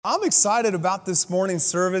I'm excited about this morning's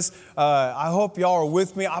service. I hope y'all are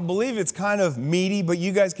with me. I believe it's kind of meaty, but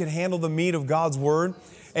you guys can handle the meat of God's Word.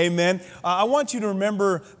 Amen. I want you to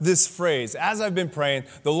remember this phrase. As I've been praying,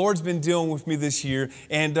 the Lord's been dealing with me this year,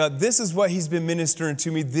 and this is what He's been ministering to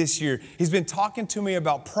me this year. He's been talking to me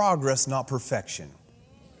about progress, not perfection.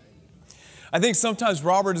 I think sometimes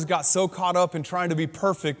Robert has got so caught up in trying to be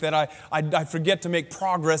perfect that I forget to make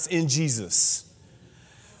progress in Jesus.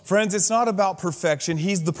 Friends, it's not about perfection.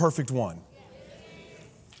 He's the perfect one.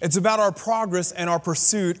 It's about our progress and our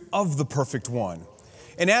pursuit of the perfect one.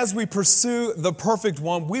 And as we pursue the perfect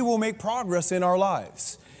one, we will make progress in our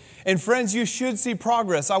lives. And friends, you should see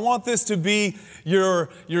progress. I want this to be your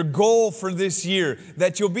goal for this year,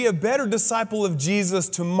 that you'll be a better disciple of Jesus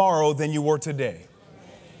tomorrow than you were today.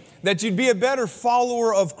 That you'd be a better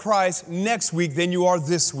follower of Christ next week than you are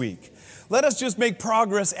this week. Let us just make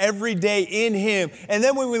progress every day in Him. And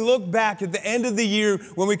then when we look back at the end of the year,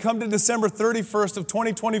 when we come to December 31st of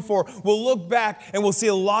 2024, we'll look back and we'll see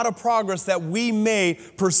a lot of progress that we made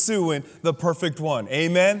pursuing the perfect one.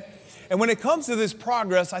 Amen? And when it comes to this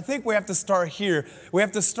progress, I think we have to start here. We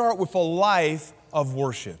have to start with a life of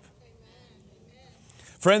worship.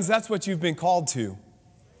 Friends, that's what you've been called to.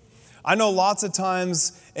 I know lots of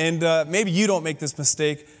times, and maybe you don't make this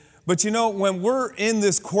mistake, but you know, when we're in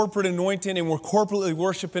this corporate anointing and we're corporately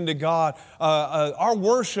worshiping to God, our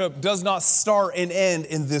worship does not start and end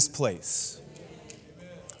in this place.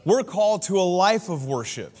 We're called to a life of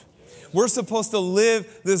worship. We're supposed to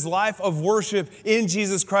live this life of worship in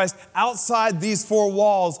Jesus Christ outside these four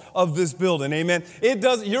walls of this building. Amen.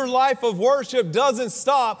 Your life of worship doesn't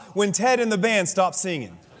stop when Ted and the band stop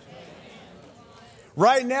singing.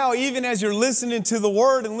 Right now, even as you're listening to the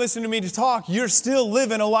Word and listening to me to talk, you're still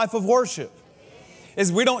living a life of worship.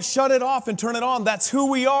 Is we don't shut it off and turn it on. That's who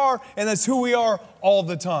we are, and that's who we are all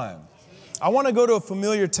the time. I want to go to a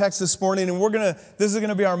familiar text this morning, and this is going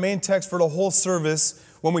to be our main text for the whole service.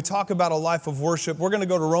 When we talk about a life of worship, we're going to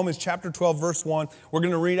go to Romans chapter 12, verse 1. We're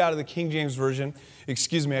going to read out of the King James Version.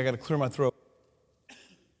 Excuse me, I got to clear my throat.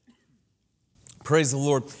 Praise the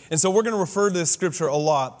Lord. And so we're going to refer to this scripture a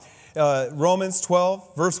lot. Romans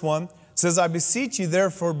 12, verse 1 says, I beseech you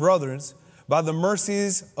therefore, brothers, by the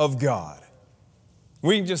mercies of God.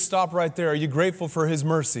 We can just stop right there. Are you grateful for His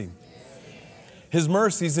mercy? His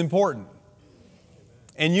mercy is important.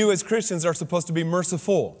 And you as Christians are supposed to be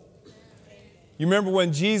merciful. You remember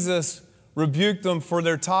when Jesus rebuked them for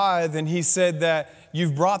their tithe, and He said that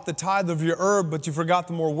you've brought the tithe of your herb, but you forgot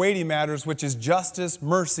the more weighty matters, which is justice,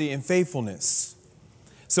 mercy, and faithfulness.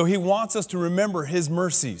 So He wants us to remember His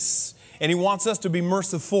mercies, and He wants us to be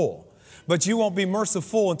merciful. But you won't be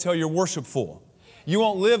merciful until you're worshipful. You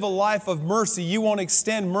won't live a life of mercy. You won't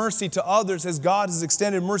extend mercy to others as God has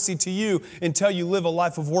extended mercy to you until you live a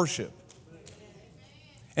life of worship.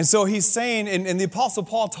 And so he's saying, and the Apostle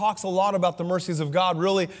Paul talks a lot about the mercies of God.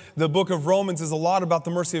 Really, the book of Romans is a lot about the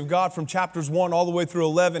mercy of God from chapters 1 all the way through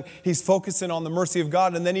 11. He's focusing on the mercy of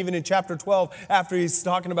God. And then even in chapter 12, after he's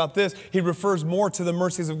talking about this, he refers more to the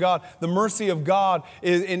mercies of God. The mercy of God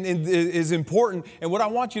is important. And what I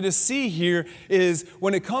want you to see here is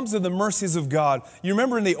when it comes to the mercies of God, you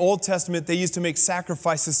remember in the Old Testament, they used to make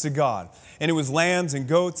sacrifices to God. And it was lambs and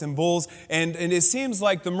goats and bulls. And it seems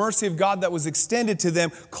like the mercy of God that was extended to them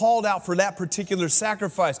called out for that particular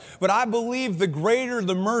sacrifice. But I believe the greater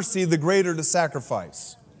the mercy, the greater the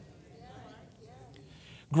sacrifice.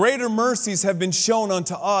 Greater mercies have been shown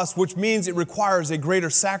unto us, which means it requires a greater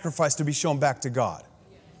sacrifice to be shown back to God.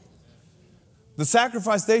 The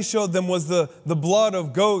sacrifice they showed them was the blood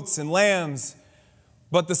of goats and lambs.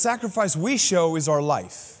 But the sacrifice we show is our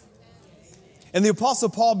life. And the Apostle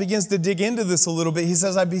Paul begins to dig into this a little bit. He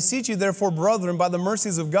says, I beseech you therefore, brethren, by the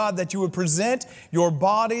mercies of God, that you would present your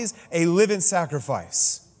bodies a living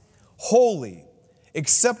sacrifice, holy,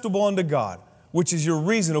 acceptable unto God, which is your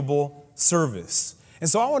reasonable service. And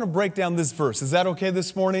so I want to break down this verse. Is that okay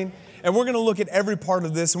this morning? And we're going to look at every part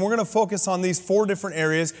of this, and we're going to focus on these four different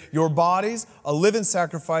areas. Your bodies, a living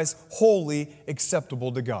sacrifice, holy,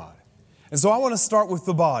 acceptable to God. And so I want to start with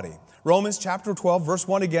the body. Romans chapter 12, verse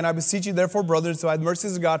 1 again, I beseech you therefore, brothers, by the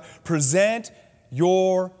mercies of God, present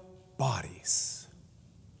your bodies.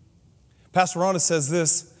 Pastor Rhonda says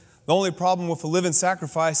this, the only problem with a living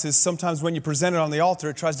sacrifice is sometimes when you present it on the altar,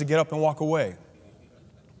 it tries to get up and walk away.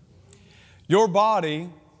 Your body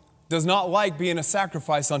does not like being a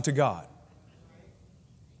sacrifice unto God.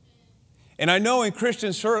 And I know in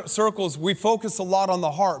Christian circles, we focus a lot on the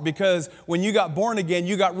heart because when you got born again,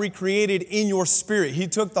 you got recreated in your spirit. He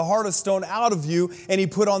took the heart of stone out of you and He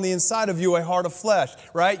put on the inside of you a heart of flesh,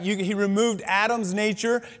 right? He removed Adam's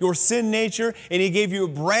nature, your sin nature, and He gave you a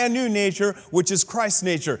brand new nature, which is Christ's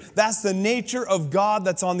nature. That's the nature of God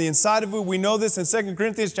that's on the inside of you. We know this in 2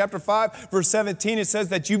 Corinthians chapter 5, verse 17. It says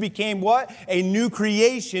that you became what? A new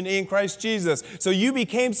creation in Christ Jesus. So you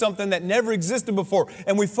became something that never existed before.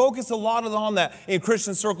 And we focus a lot on that in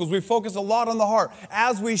Christian circles. We focus a lot on the heart,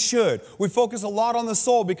 as we should. We focus a lot on the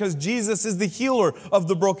soul because Jesus is the healer of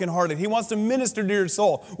the brokenhearted. He wants to minister to your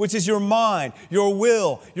soul, which is your mind, your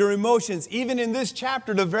will, your emotions. Even in this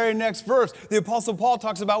chapter, the very next verse, the Apostle Paul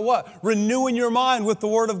talks about what? Renewing your mind with the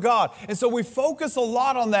Word of God. And so we focus a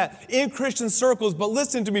lot on that in Christian circles. But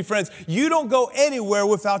listen to me, friends, you don't go anywhere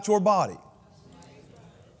without your body.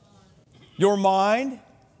 Your mind,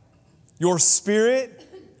 your spirit,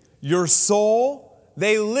 your soul,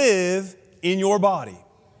 they live in your body.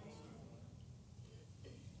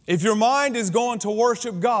 If your mind is going to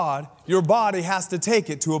worship God, your body has to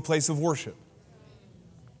take it to a place of worship.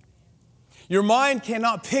 Your mind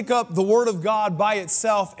cannot pick up the Word of God by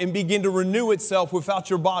itself and begin to renew itself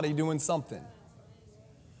without your body doing something.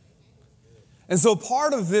 And so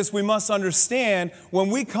part of this we must understand, when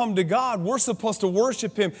we come to God, we're supposed to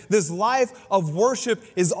worship Him. This life of worship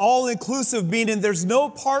is all-inclusive, meaning there's no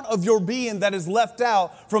part of your being that is left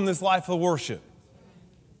out from this life of worship.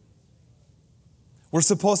 We're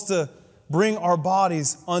supposed to bring our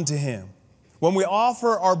bodies unto Him. When we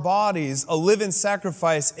offer our bodies a living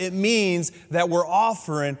sacrifice, it means that we're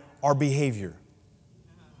offering our behavior.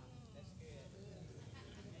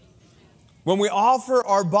 When we offer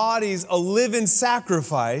our bodies a living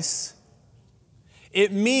sacrifice,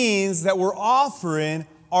 it means that we're offering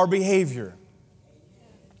our behavior.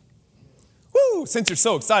 Woo! Since you're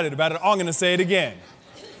so excited about it, I'm going to say it again.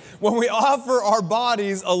 When we offer our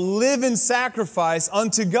bodies a living sacrifice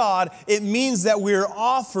unto God, it means that we're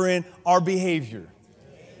offering our behavior.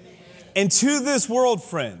 And to this world,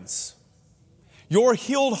 friends, your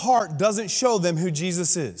healed heart doesn't show them who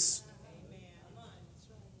Jesus is.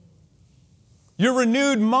 Your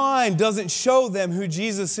renewed mind doesn't show them who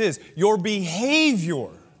Jesus is. Your behavior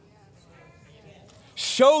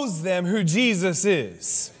shows them who Jesus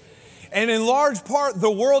is. And in large part, the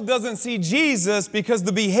world doesn't see Jesus because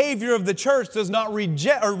the behavior of the church does not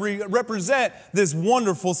represent this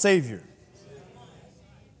wonderful Savior.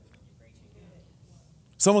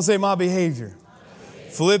 Someone say, my behavior.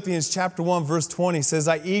 Philippians chapter 1, verse 20 says,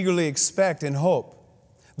 I eagerly expect and hope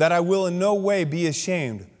that I will in no way be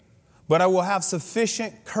ashamed, but I will have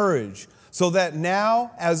sufficient courage so that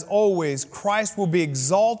now, as always, Christ will be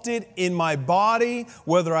exalted in my body,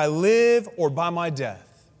 whether I live or by my death.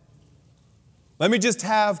 Let me just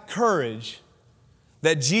have courage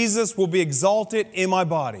that Jesus will be exalted in my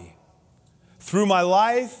body through my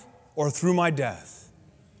life or through my death.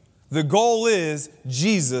 The goal is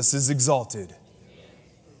Jesus is exalted.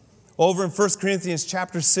 Over in 1 Corinthians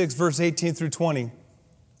chapter 6, verse 18 through 20.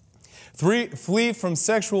 Flee from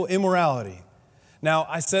sexual immorality. Now,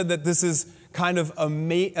 I said that this is kind of a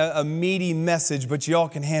meaty message, but y'all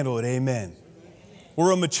can handle it. Amen.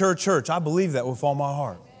 We're a mature church. I believe that with all my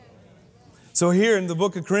heart. So here in the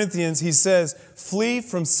book of Corinthians, he says, flee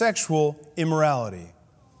from sexual immorality.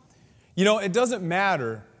 You know, it doesn't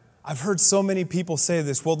matter. I've heard so many people say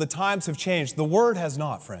this. Well, the times have changed. The word has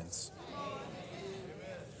not, friends.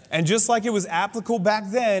 And just like it was applicable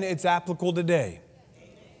back then, it's applicable today.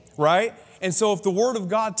 Right? And so if the Word of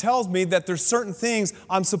God tells me that there's certain things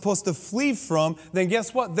I'm supposed to flee from, then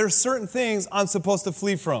guess what? There's certain things I'm supposed to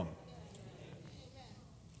flee from.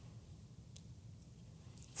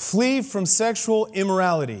 Flee from sexual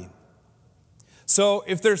immorality. So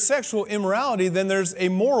if there's sexual immorality, then there's a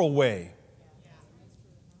moral way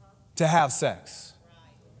to have sex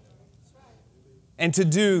and to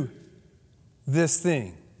do this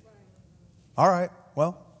thing. All right,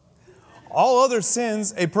 well, all other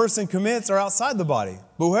sins a person commits are outside the body,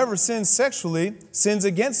 but whoever sins sexually sins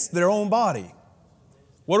against their own body.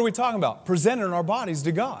 What are we talking about? Presenting our bodies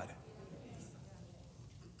to God.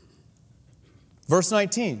 Verse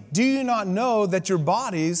 19, do you not know that your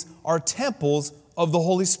bodies are temples of the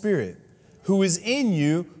Holy Spirit, who is in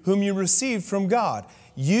you, whom you received from God?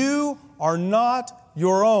 You are not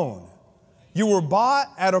your own. You were bought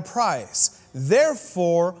at a price.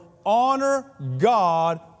 Therefore, honor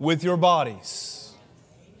God with your bodies.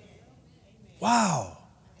 Wow.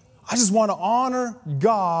 I just want to honor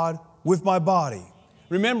God with my body.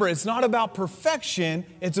 Remember, it's not about perfection,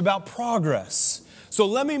 it's about progress. So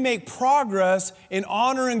let me make progress in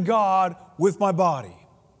honoring God with my body.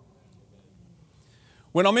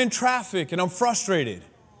 When I'm in traffic and I'm frustrated,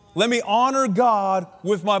 let me honor God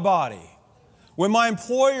with my body. When my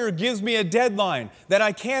employer gives me a deadline that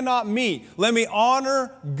I cannot meet, let me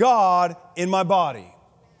honor God in my body.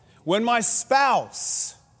 When my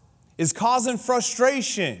spouse is causing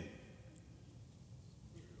frustration,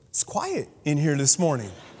 it's quiet in here this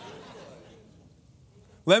morning.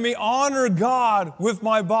 Let me honor God with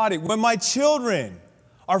my body. When my children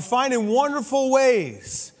are finding wonderful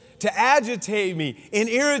ways to agitate me and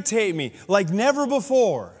irritate me like never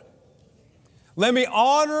before, let me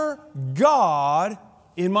honor God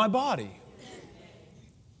in my body.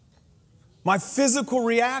 My physical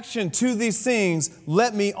reaction to these things,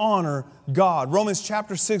 let me honor God. Romans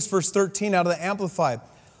chapter 6, verse 13 out of the Amplified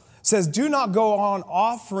says, do not go on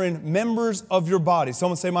offering members of your body.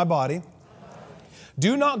 Someone say, my body.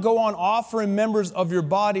 Do not go on offering members of your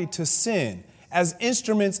body to sin as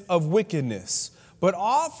instruments of wickedness, but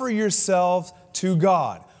offer yourselves to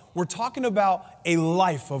God. We're talking about a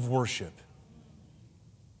life of worship.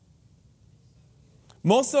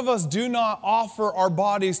 Most of us do not offer our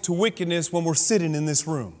bodies to wickedness when we're sitting in this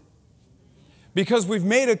room, because we've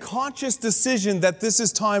made a conscious decision that this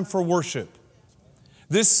is time for worship.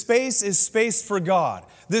 This space is space for God.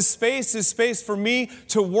 This space is space for me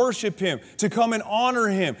to worship Him, to come and honor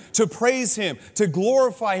Him, to praise Him, to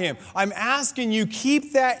glorify Him. I'm asking you,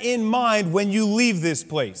 keep that in mind when you leave this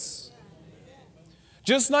place.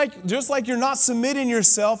 Just like you're not submitting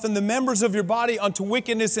yourself and the members of your body unto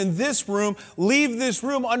wickedness in this room, leave this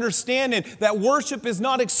room understanding that worship is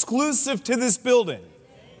not exclusive to this building.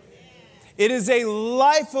 It is a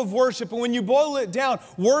life of worship. And when you boil it down,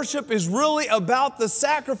 worship is really about the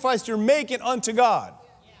sacrifice you're making unto God.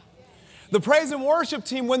 The praise and worship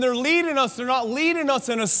team, when they're leading us, they're not leading us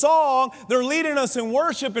in a song, they're leading us in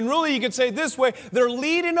worship. And really, you could say it this way, they're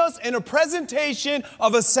leading us in a presentation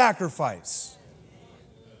of a sacrifice.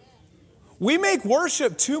 We make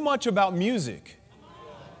worship too much about music.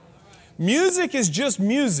 Music is just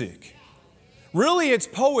music. Really, it's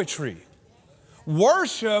poetry.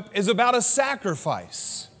 Worship is about a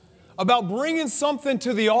sacrifice, about bringing something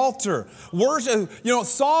to the altar. Worship,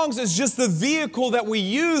 songs is just the vehicle that we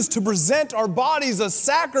use to present our bodies a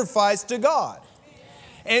sacrifice to God.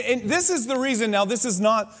 And this is the reason, now this is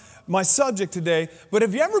not my subject today, but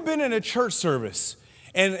have you ever been in a church service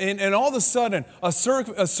and all of a sudden a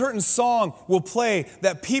certain song will play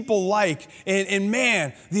that people like, and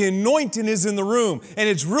man, the anointing is in the room and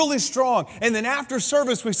it's really strong. And then after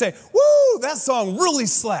service we say, woo, that song really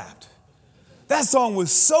slapped. That song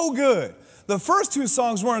was so good. The first two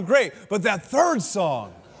songs weren't great, but that third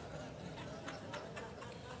song,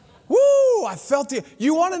 woo, I felt it.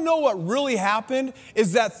 You want to know what really happened?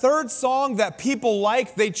 Is that third song that people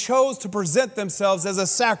like, they chose to present themselves as a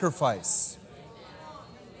sacrifice.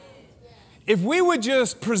 If we would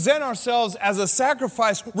just present ourselves as a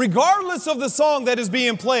sacrifice, regardless of the song that is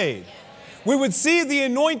being played, we would see the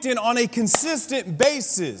anointing on a consistent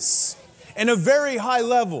basis and a very high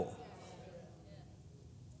level.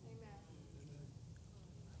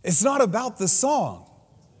 It's not about the song.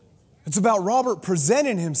 It's about Robert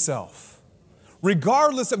presenting himself,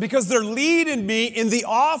 regardless of, because they're leading me in the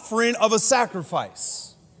offering of a sacrifice.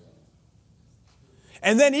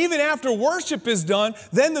 And then even after worship is done,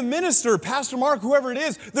 then the minister, Pastor Mark, whoever it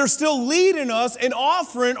is, they're still leading us and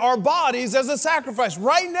offering our bodies as a sacrifice.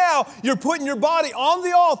 Right now, you're putting your body on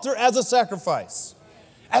the altar as a sacrifice.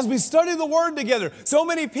 As we study the Word together, so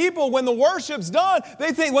many people, when the worship's done,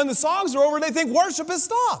 they think, when the songs are over, they think worship has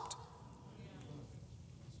stopped.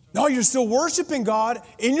 No, you're still worshiping God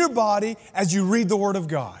in your body as you read the Word of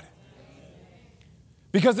God.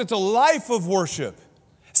 Because it's a life of worship.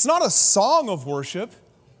 It's not a song of worship.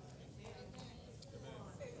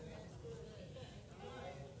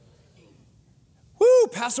 Woo,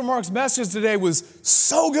 Pastor Mark's message today was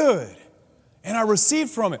so good, and I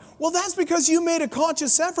received from it. Well, that's because you made a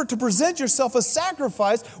conscious effort to present yourself a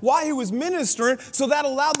sacrifice while he was ministering, so that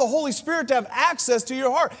allowed the Holy Spirit to have access to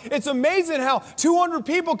your heart. It's amazing how 200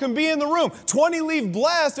 people can be in the room. 20 leave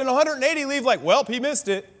blessed, and 180 leave like, well, he missed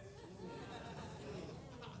it.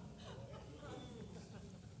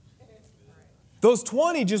 Those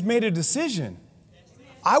 20 just made a decision.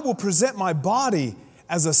 I will present my body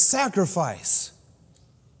as a sacrifice.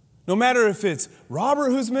 No matter if it's Robert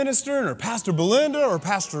who's ministering, or Pastor Belinda, or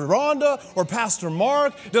Pastor Rhonda, or Pastor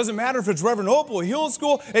Mark. It doesn't matter if it's Reverend Opal, Healing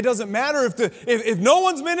School. It doesn't matter if no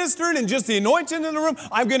one's ministering and just the anointing in the room.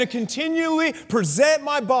 I'm going to continually present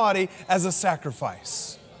my body as a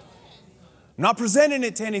sacrifice. I'm not presenting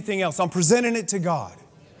it to anything else. I'm presenting it to God.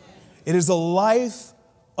 It is a life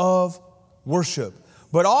of worship.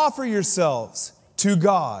 But offer yourselves to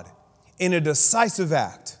God in a decisive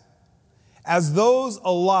act, as those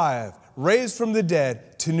alive, raised from the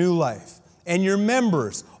dead to new life, and your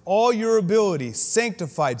members, all your abilities,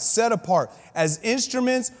 sanctified, set apart as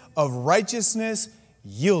instruments of righteousness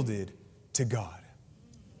yielded to God.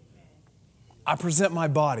 I present my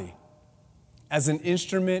body as an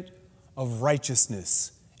instrument of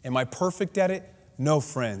righteousness. Am I perfect at it? No,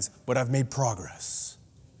 friends, but I've made progress.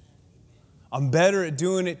 I'm better at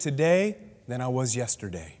doing it today than I was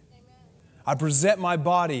yesterday. I present my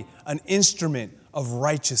body an instrument of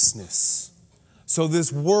righteousness so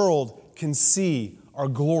this world can see our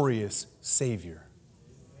glorious Savior.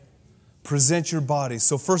 Present your bodies.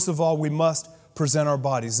 So first of all, we must present our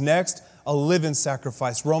bodies. Next, a living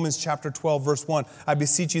sacrifice. Romans chapter 12, verse 1. I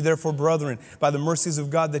beseech you, therefore, brethren, by the mercies of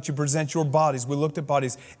God, that you present your bodies. We looked at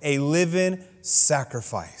bodies. A living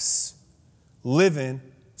sacrifice. Living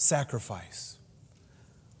sacrifice.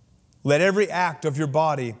 Let every act of your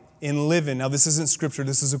body in living, now this isn't scripture,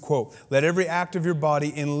 this is a quote. Let every act of your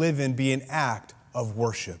body in living be an act of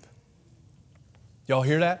worship. Y'all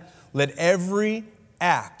hear that? Let every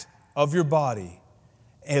act of your body,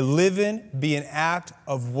 a living, be an act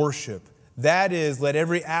of worship. That is, let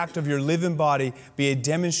every act of your living body be a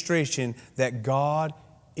demonstration that God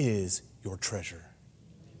is your treasure.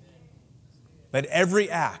 Let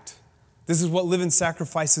every act, this is what living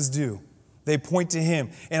sacrifices do. They point to Him.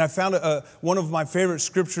 And I found one of my favorite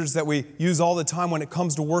scriptures that we use all the time when it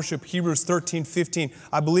comes to worship, Hebrews 13:15.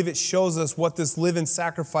 I believe it shows us what this living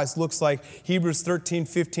sacrifice looks like. Hebrews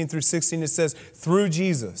 13:15 through 16, it says, through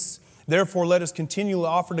Jesus. Therefore, let us continually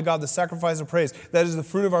offer to God the sacrifice of praise. That is the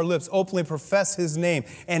fruit of our lips. Openly profess His name.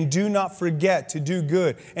 And do not forget to do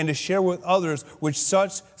good and to share with others which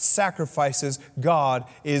such sacrifices God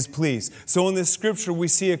is pleased. So in this scripture, we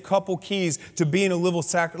see a couple keys to being a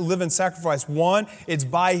living sacrifice. One, it's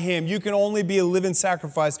by Him. You can only be a living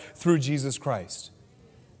sacrifice through Jesus Christ.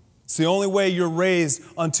 It's the only way you're raised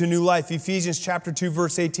unto new life. Ephesians chapter 2,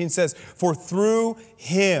 verse 18 says, for through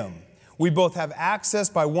Him, we both have access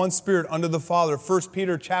by one Spirit unto the Father. 1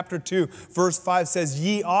 Peter chapter 2, verse 5 says,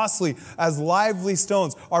 ye also, as lively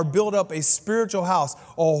stones, are built up a spiritual house, a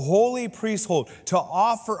holy priesthood, to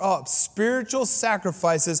offer up spiritual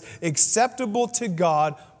sacrifices acceptable to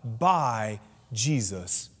God by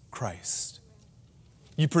Jesus Christ.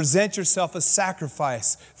 You present yourself a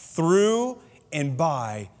sacrifice through and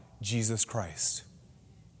by Jesus Christ.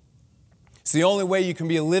 It's the only way you can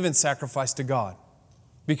be a living sacrifice to God.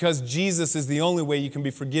 Because Jesus is the only way you can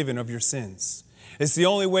be forgiven of your sins. It's the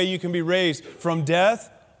only way you can be raised from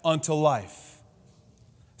death unto life.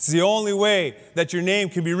 It's the only way that your name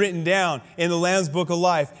can be written down in the Lamb's Book of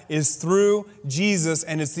Life is through Jesus,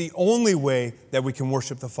 and it's the only way that we can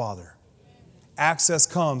worship the Father. Access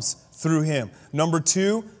comes through Him. Number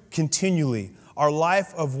two, continually. Our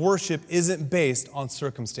life of worship isn't based on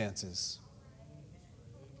circumstances.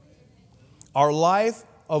 Our life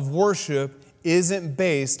of worship isn't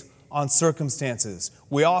based on circumstances.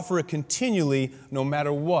 We offer it continually no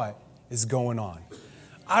matter what is going on.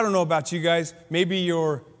 I don't know about you guys. Maybe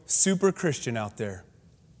you're super Christian out there.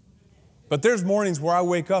 But there's mornings where I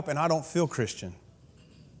wake up and I don't feel Christian.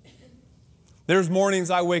 There's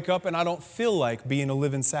mornings I wake up and I don't feel like being a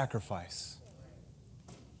living sacrifice.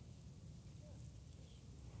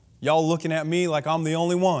 Y'all looking at me like I'm the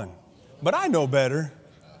only one. But I know better.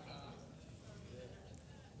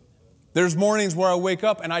 There's mornings where I wake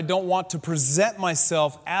up and I don't want to present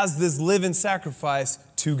myself as this living sacrifice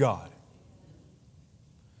to God.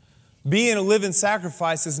 Being a living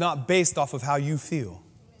sacrifice is not based off of how you feel.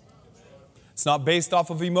 It's not based off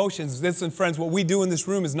of emotions. Listen, friends, what we do in this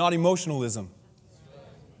room is not emotionalism.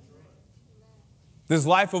 This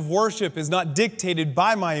life of worship is not dictated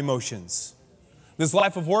by my emotions. This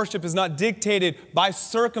life of worship is not dictated by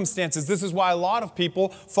circumstances. This is why a lot of people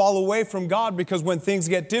fall away from God, because when things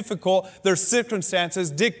get difficult, their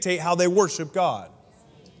circumstances dictate how they worship God.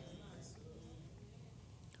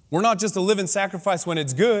 We're not just a living sacrifice when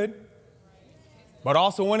it's good, but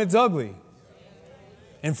also when it's ugly.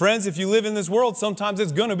 And friends, if you live in this world, sometimes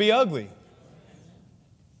it's going to be ugly.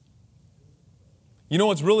 You know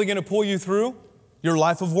what's really going to pull you through? Your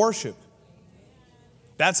life of worship.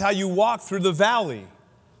 That's how you walk through the valley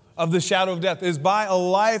of the shadow of death, is by a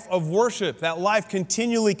life of worship, that life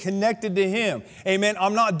continually connected to Him. Amen.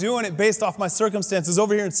 I'm not doing it based off my circumstances.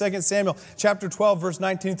 Over here in 2 Samuel chapter 12, verse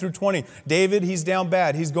 19 through 20. David, he's down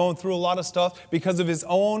bad. He's going through a lot of stuff because of his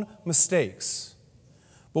own mistakes.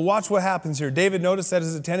 But watch what happens here. David noticed that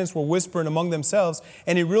his attendants were whispering among themselves,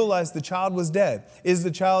 and he realized the child was dead. Is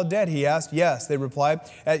the child dead? He asked. Yes, they replied.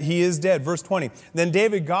 He is dead. Verse 20. Then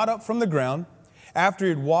David got up from the ground, after he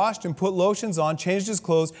had washed and put lotions on, changed his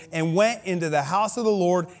clothes, and went into the house of the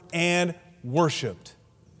Lord and worshiped.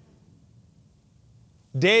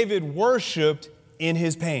 David worshiped in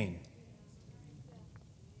his pain.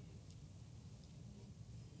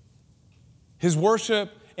 His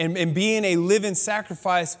worship and being a living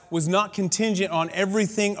sacrifice was not contingent on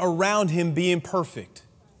everything around him being perfect.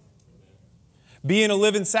 Being a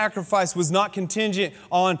living sacrifice was not contingent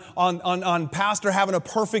on pastor having a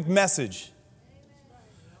perfect message.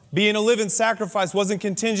 Being a living sacrifice wasn't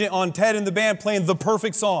contingent on Ted and the band playing the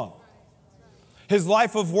perfect song. His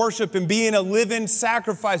life of worship and being a living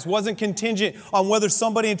sacrifice wasn't contingent on whether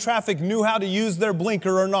somebody in traffic knew how to use their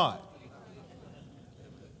blinker or not.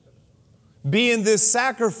 Being this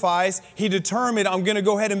sacrifice, he determined, I'm going to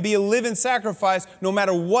go ahead and be a living sacrifice no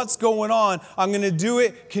matter what's going on. I'm going to do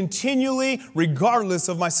it continually, regardless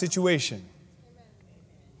of my situation.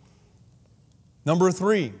 Number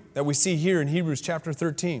 3 that we see here in Hebrews chapter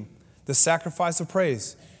 13, the sacrifice of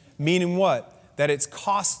praise. Meaning what? That it's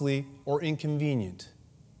costly or inconvenient.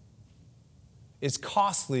 It's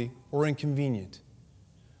costly or inconvenient.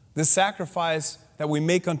 The sacrifice that we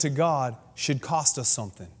make unto God should cost us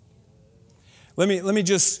something. Let me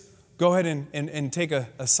just go ahead and take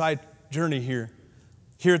a side journey here.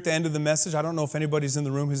 Here at the end of the message, I don't know if anybody's in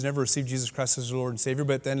the room who's never received Jesus Christ as their Lord and Savior,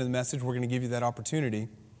 but at the end of the message, we're going to give you that opportunity.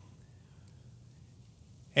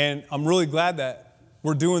 And I'm really glad that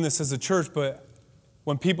we're doing this as a church, but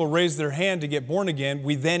when people raise their hand to get born again,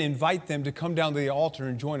 we then invite them to come down to the altar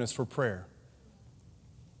and join us for prayer.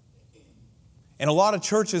 And a lot of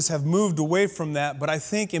churches have moved away from that, but I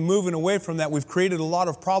think in moving away from that, we've created a lot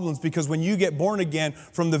of problems because when you get born again,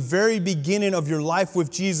 from the very beginning of your life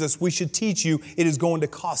with Jesus, we should teach you it is going to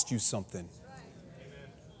cost you something.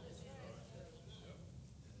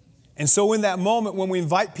 And so in that moment, when we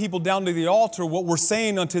invite people down to the altar, what we're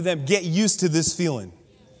saying unto them, get used to this feeling.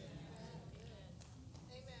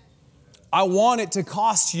 I want it to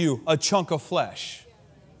cost you a chunk of flesh.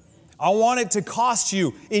 I want it to cost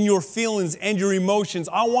you in your feelings and your emotions.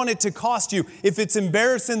 I want it to cost you. If it's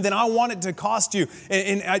embarrassing, then I want it to cost you.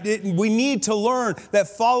 And we need to learn that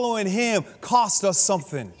following Him costs us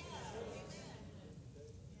something.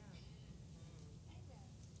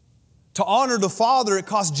 To honor the Father, it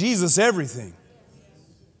cost Jesus everything.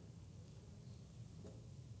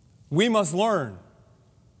 We must learn.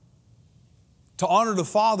 To honor the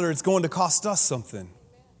Father, it's going to cost us something.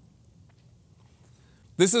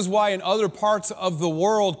 This is why in other parts of the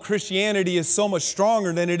world, Christianity is so much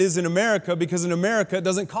stronger than it is in America, because in America, it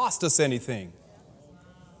doesn't cost us anything.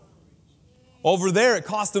 Over there, it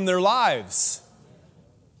cost them their lives.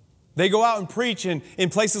 They go out and preach in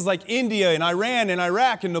places like India and Iran and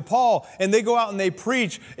Iraq and Nepal, and they go out and they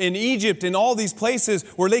preach in Egypt and all these places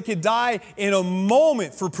where they could die in a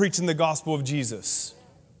moment for preaching the gospel of Jesus.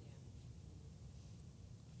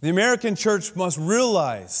 The American church must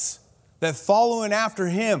realize that following after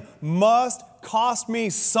Him must cost me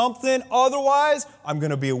something. Otherwise, I'm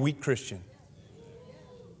going to be a weak Christian.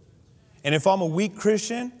 And if I'm a weak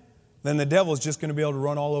Christian, then the devil's just going to be able to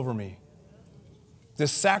run all over me. The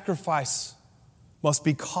sacrifice must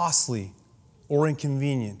be costly or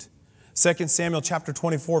inconvenient. 2 Samuel chapter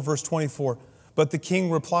 24, verse 24. But the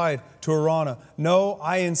king replied to Araunah, "No,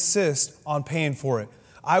 I insist on paying for it.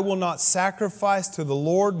 I will not sacrifice to the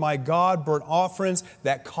Lord my God burnt offerings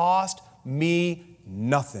that cost me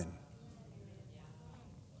nothing."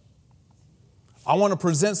 I want to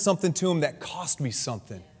present something to Him that cost me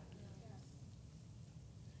something.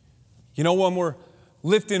 You know, when we're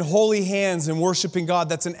lifting holy hands and worshiping God,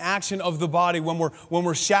 that's an action of the body. When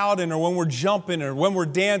we're shouting or when we're jumping or when we're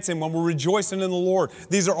dancing, when we're rejoicing in the Lord,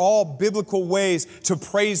 these are all biblical ways to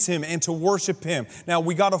praise Him and to worship Him. Now,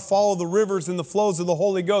 we got to follow the rivers and the flows of the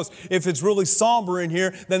Holy Ghost. If it's really somber in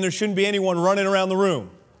here, then there shouldn't be anyone running around the room.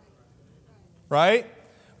 Right?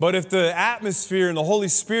 But if the atmosphere and the Holy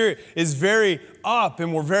Spirit is very up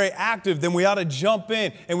and we're very active, then we ought to jump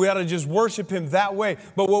in and we ought to just worship Him that way.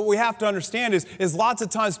 But what we have to understand is lots of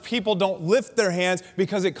times people don't lift their hands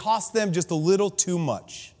because it costs them just a little too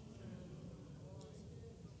much.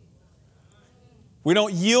 We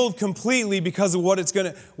don't yield completely because of what it's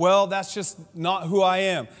going to, well, that's just not who I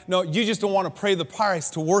am. No, you just don't want to pay the price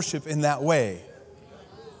to worship in that way.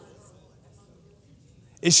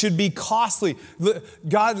 It should be costly.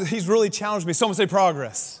 God, He's really challenged me. Someone say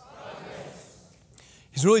progress.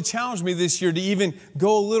 He's really challenged me this year to even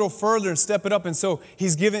go a little further and step it up. And so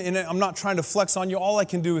he's given, and I'm not trying to flex on you. All I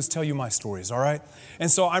can do is tell you my stories, all right?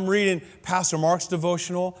 And so I'm reading Pastor Mark's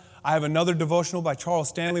devotional. I have another devotional by Charles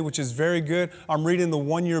Stanley, which is very good. I'm reading the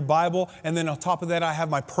one-year Bible. And then on top of that, I have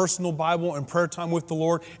my personal Bible and prayer time with the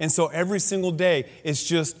Lord. And so every single day, it's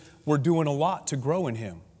just, we're doing a lot to grow in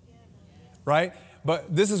Him, right?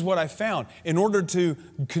 But this is what I found. In order to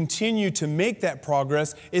continue to make that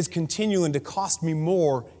progress, is continuing to cost me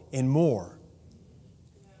more and more.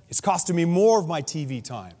 It's costing me more of my TV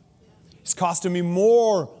time. It's costing me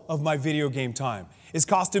more of my video game time. It's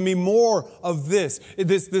costing me more of this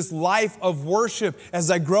life of worship.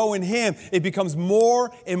 As I grow in Him, it becomes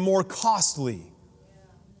more and more costly.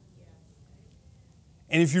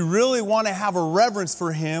 And if you really want to have a reverence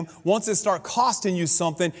for Him, once it starts costing you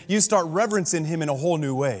something, you start reverencing Him in a whole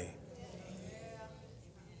new way.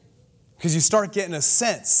 Because you start getting a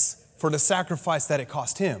sense for the sacrifice that it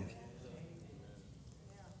cost Him.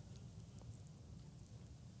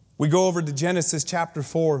 We go over to Genesis chapter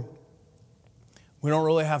 4. We don't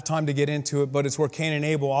really have time to get into it, but it's where Cain and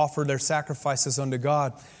Abel offered their sacrifices unto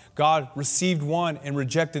God. God received one and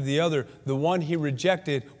rejected the other. The one He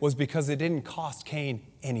rejected was because it didn't cost Cain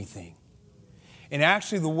anything. And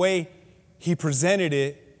actually the way He presented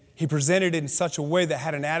it in such a way that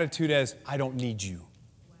had an attitude as, I don't need you.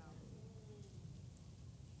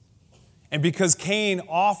 And because Cain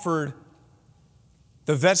offered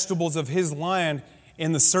the vegetables of his land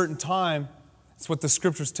in the certain time, that's what the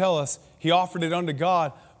scriptures tell us, he offered it unto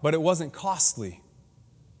God, but it wasn't costly.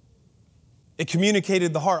 It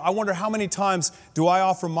communicated the heart. I wonder how many times do I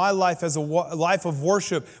offer my life as a life of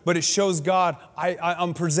worship, but it shows God,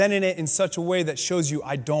 I'm presenting it in such a way that shows you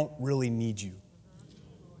I don't really need you.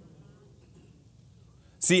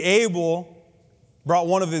 See, Abel brought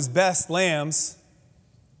one of his best lambs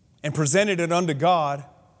and presented it unto God.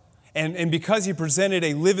 And because he presented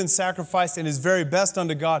a living sacrifice and his very best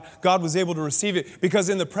unto God, God was able to receive it. Because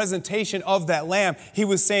in the presentation of that lamb, he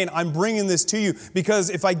was saying, I'm bringing this to you because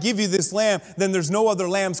if I give you this lamb, then there's no other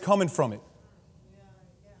lambs coming from it.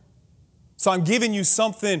 So I'm giving you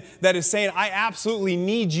something that is saying, I absolutely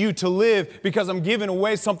need you to live because I'm giving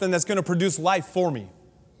away something that's going to produce life for me.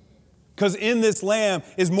 Because in this lamb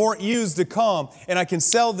is more ewes to come, and I can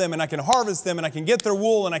sell them, and I can harvest them, and I can get their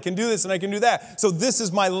wool, and I can do this, and I can do that. So this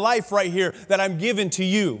is my life right here that I'm giving to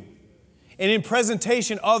you. And in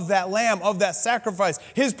presentation of that lamb, of that sacrifice,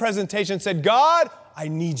 his presentation said, God, I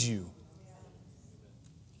need you.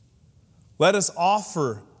 Let us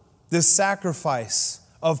offer this sacrifice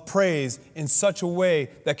of praise in such a way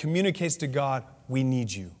that communicates to God, we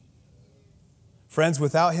need you. Friends,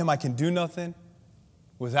 without Him, I can do nothing.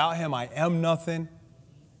 Without Him, I am nothing.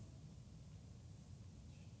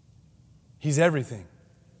 He's everything.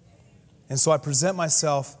 And so I present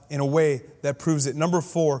myself in a way that proves it. Number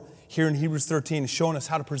 4, here in Hebrews 13, is showing us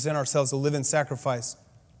how to present ourselves a living sacrifice.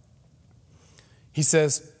 He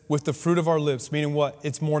says, with the fruit of our lips, meaning what?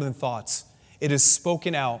 It's more than thoughts. It is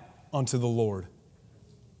spoken out unto the Lord.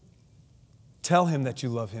 Tell Him that you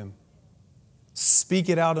love Him. Speak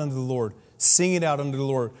it out unto the Lord. Sing it out unto the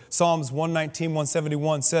Lord. Psalms 119,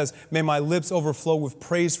 171 says, may my lips overflow with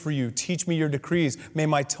praise for you. Teach me your decrees. May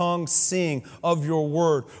my tongue sing of your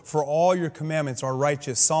word, for all your commandments are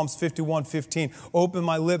righteous. Psalms 51, 15, open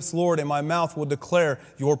my lips, Lord, and my mouth will declare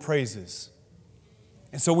your praises.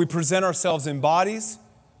 And so we present ourselves in bodies.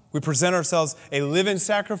 We present ourselves a living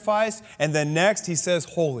sacrifice. And then next, he says,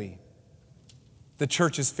 holy. The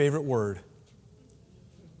church's favorite word.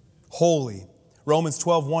 Holy. Romans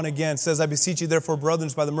 12:1 again says, I beseech you therefore, brethren,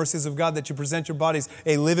 by the mercies of God, that you present your bodies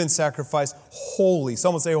a living sacrifice, holy.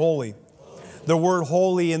 Someone say holy. The word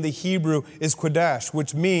holy in the Hebrew is kodesh,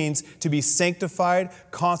 which means to be sanctified,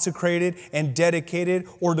 consecrated, and dedicated,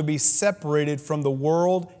 or to be separated from the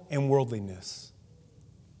world and worldliness.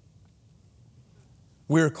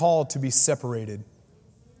 We are called to be separated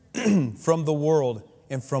from the world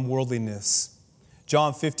and from worldliness.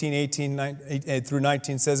 John 15, 18 through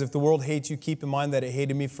 19 says, if the world hates you, keep in mind that it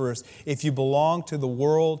hated me first. If you belong to the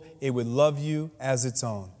world, it would love you as its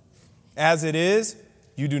own. As it is,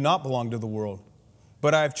 you do not belong to the world.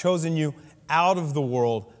 But I have chosen you out of the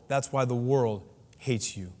world. That's why the world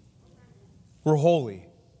hates you. We're holy,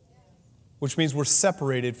 which means we're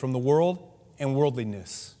separated from the world and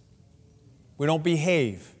worldliness. We don't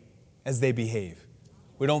behave as they behave.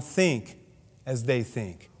 We don't think as they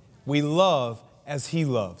think. We love as He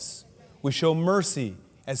loves. We show mercy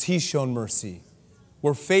as He's shown mercy.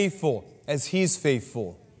 We're faithful as He's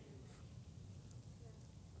faithful.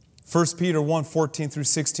 1 Peter 1, 14 through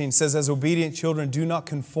 16 says, as obedient children, do not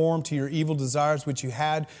conform to your evil desires which you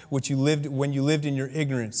had, which you lived when you lived in your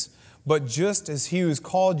ignorance. But just as He who has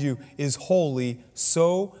called you is holy,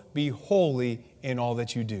 so be holy in all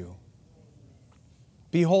that you do.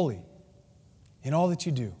 Be holy in all that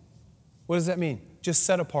you do. What does that mean? Just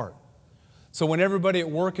set apart. So when everybody at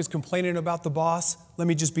work is complaining about the boss, let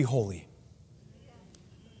me just be holy.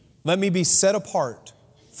 Let me be set apart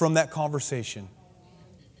from that conversation.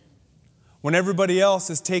 When everybody else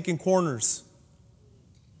is taking corners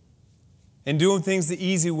and doing things the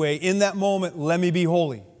easy way, in that moment, let me be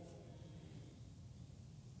holy.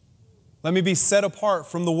 Let me be set apart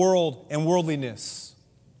from the world and worldliness.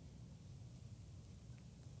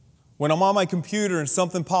 When I'm on my computer and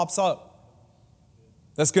something pops up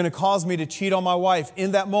that's going to cause me to cheat on my wife,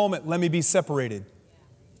 in that moment, let me be separated.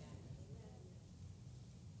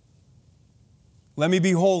 Let me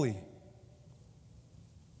be holy.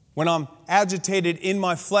 When I'm agitated in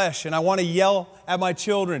my flesh and I want to yell at my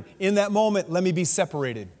children, in that moment, let me be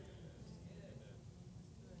separated.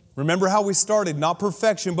 Remember how we started, not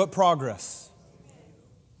perfection, but progress.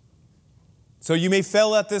 So you may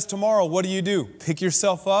fail at this tomorrow. What do? Pick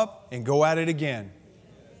yourself up and go at it again.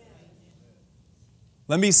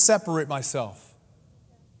 Let me separate myself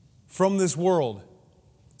from this world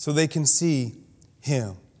so they can see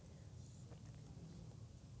Him.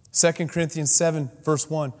 2 Corinthians 7, verse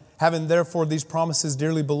 1. Having therefore these promises,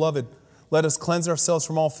 dearly beloved, let us cleanse ourselves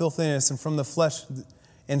from all filthiness and from the flesh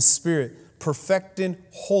and spirit, perfecting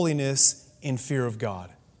holiness in fear of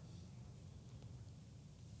God.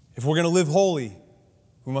 If we're going to live holy,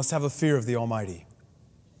 we must have a fear of the Almighty.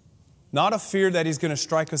 Not a fear that He's going to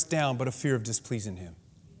strike us down, but a fear of displeasing Him.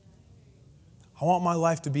 I want my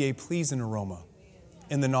life to be a pleasing aroma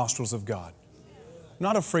in the nostrils of God. I'm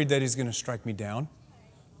not afraid that He's going to strike me down.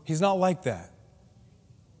 He's not like that.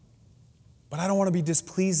 But I don't want to be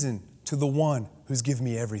displeasing to the one who's given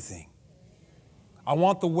me everything. I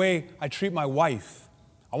want the way I treat my wife.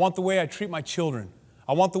 I want the way I treat my children.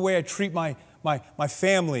 I want the way I treat my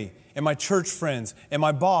family and my church friends and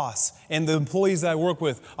my boss and the employees that I work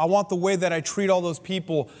with. I want the way that I treat all those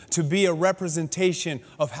people to be a representation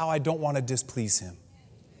of how I don't want to displease Him.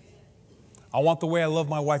 I want the way I love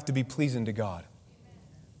my wife to be pleasing to God.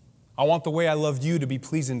 I want the way I love you to be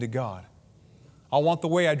pleasing to God. I want the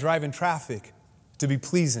way I drive in traffic to be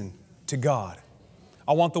pleasing to God.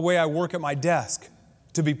 I want the way I work at my desk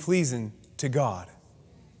to be pleasing to God.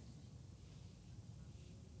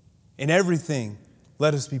 In everything,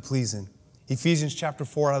 let us be pleasing. Ephesians chapter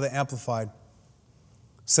 4 out of the Amplified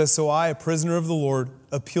says, so I, a prisoner of the Lord,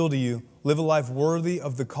 appeal to you, live a life worthy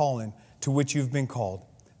of the calling to which you've been called.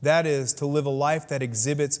 That is, to live a life that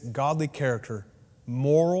exhibits godly character,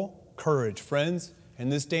 moral courage. Friends, in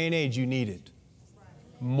this day and age, you need it.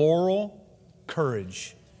 Moral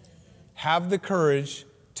courage. Have the courage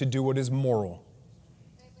to do what is moral.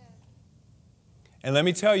 And let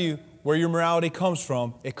me tell you where your morality comes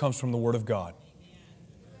from. It comes from the Word of God.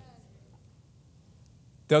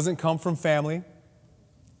 Doesn't come from family.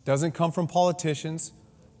 Doesn't come from politicians.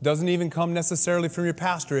 Doesn't even come necessarily from your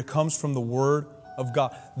pastor. It comes from the Word of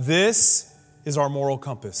God. This is our moral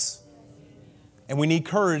compass. And we need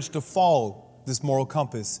courage to follow this moral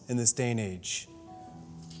compass in this day and age.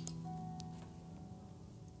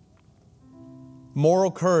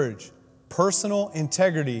 Moral courage, personal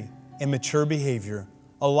integrity, and mature behavior.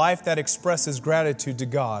 A life that expresses gratitude to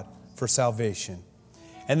God for salvation.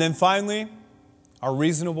 And then finally, our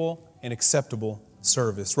reasonable and acceptable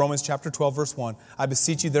service. Romans chapter 12, verse 1. I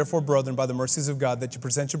beseech you, therefore, brethren, by the mercies of God, that you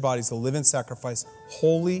present your bodies a living sacrifice,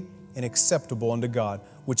 holy and acceptable unto God,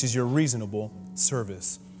 which is your reasonable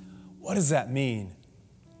service. What does that mean?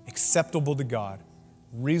 Acceptable to God,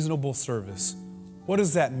 reasonable service. What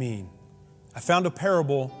does that mean? I found a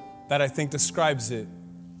parable that I think describes it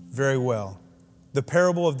very well. The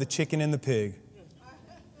parable of the chicken and the pig.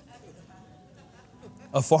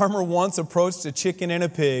 A farmer once approached a chicken and a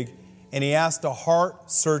pig, and he asked a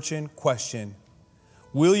heart-searching question.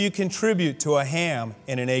 Will you contribute to a ham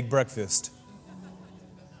and an egg breakfast?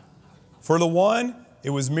 For the one, it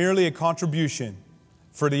was merely a contribution.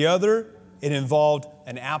 For the other, it involved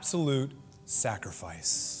an absolute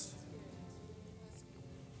sacrifice.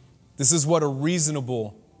 This is what a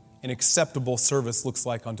reasonable and acceptable service looks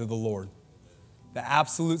like unto the Lord. The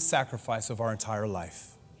absolute sacrifice of our entire life.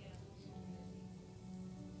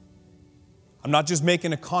 I'm not just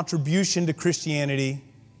making a contribution to Christianity.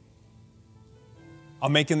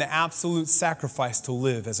 I'm making the absolute sacrifice to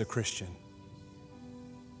live as a Christian.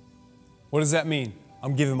 What does that mean?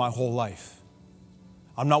 I'm giving my whole life.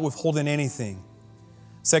 I'm not withholding anything.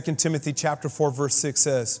 2 Timothy chapter 4, verse 6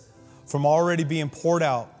 says, from already being poured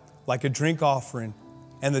out like a drink offering,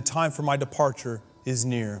 and the time for my departure is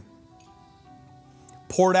near.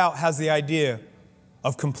 Poured out has the idea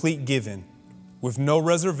of complete giving, with no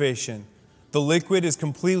reservation. The liquid is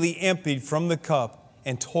completely emptied from the cup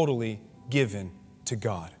and totally given to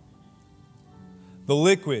God. The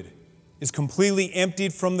liquid is completely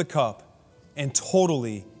emptied from the cup and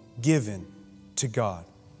totally given to God.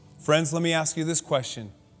 Friends, let me ask you this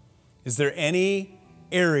question. Is there any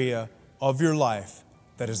area of your life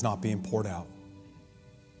that is not being poured out?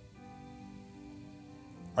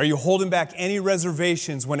 Are you holding back any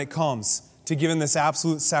reservations when it comes to giving this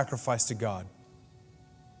absolute sacrifice to God?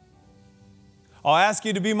 I'll ask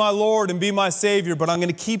you to be my Lord and be my Savior, but I'm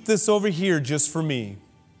going to keep this over here just for me.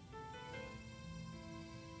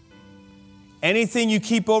 Anything you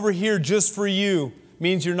keep over here just for you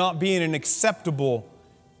means you're not being an acceptable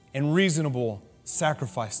and reasonable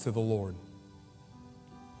sacrifice to the Lord.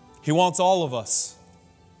 He wants all of us,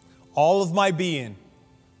 all of my being,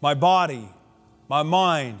 my body, my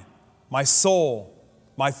mind, my soul,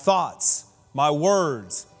 my thoughts, my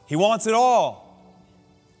words. He wants it all.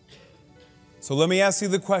 So let me ask you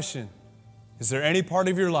the question. Is there any part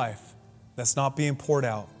of your life that's not being poured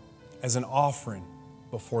out as an offering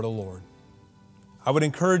before the Lord? I would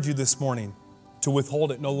encourage you this morning to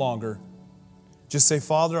withhold it no longer. Just say,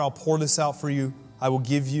 Father, I'll pour this out for you. I will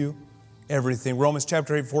give you everything. Romans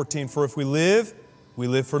chapter 8:14, for if we live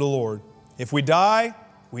for the Lord. If we die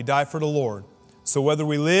for the Lord. So whether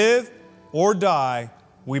we live or die,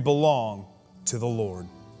 we belong to the Lord.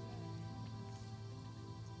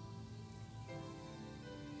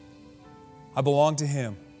 I belong to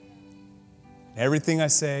Him. Everything I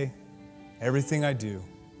say, everything I do.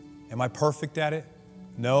 Am I perfect at it?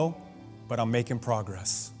 No, but I'm making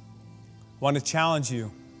progress. I want to challenge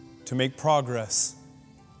you to make progress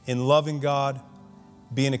in loving God,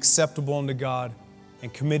 being acceptable unto God,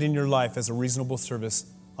 and committing your life as a reasonable service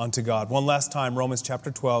unto God. One last time, Romans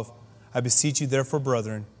chapter 12. I beseech you therefore,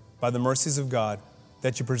 brethren, by the mercies of God,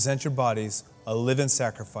 that you present your bodies a living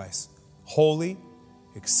sacrifice, holy,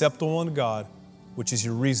 acceptable unto God, which is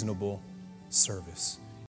your reasonable service.